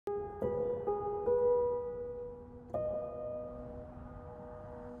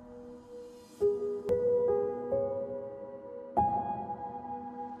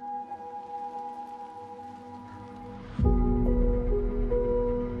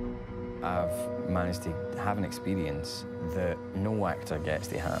I've managed to have an experience that no actor gets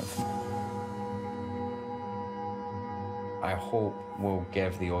to have. I hope we'll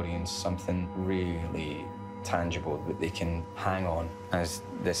give the audience something really tangible that they can hang on as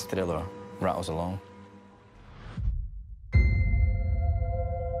this thriller rattles along.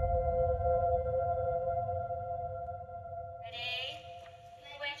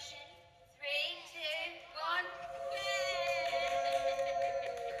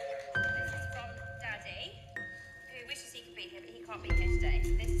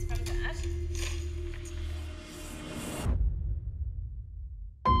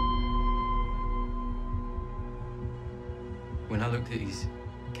 When I looked at his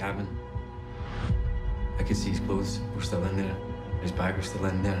cabin, I could see his clothes were still in there. His bag was still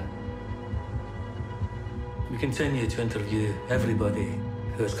in there. We continue to interview everybody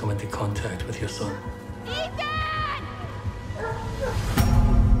who has come into contact with your son. Ethan!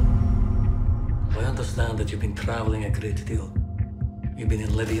 I understand that you've been traveling a great deal. You've been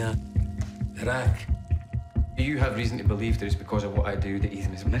in Libya, Iraq. Do you have reason to believe that it's because of what I do that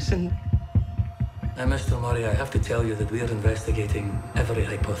Ethan is missing? Now, Mr. Murray, I have to tell you that we are investigating every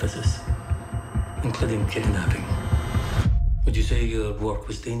hypothesis, including kidnapping. Would you say your work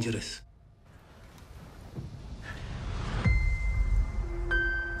was dangerous?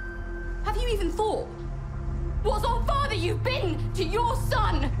 Have you even thought? What sort of father you've been to your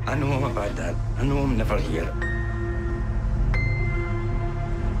son? I know I'm a bad dad. I know I'm never here.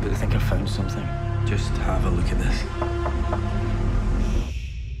 But I think I found something. Just have a look at this.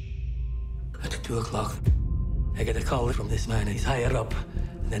 At 2 o'clock, I get a call from this man. He's higher up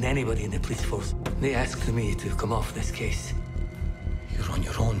than anybody in the police force. They asked me to come off this case. You're on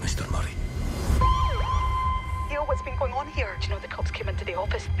your own, Mr. Murray. Theo, what's been going on here? Do you know the cops came into the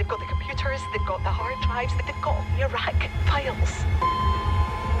office? They've got the computers, they've got the hard drives, they've got Iraq files.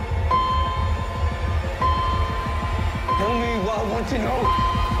 Tell me what I want to know.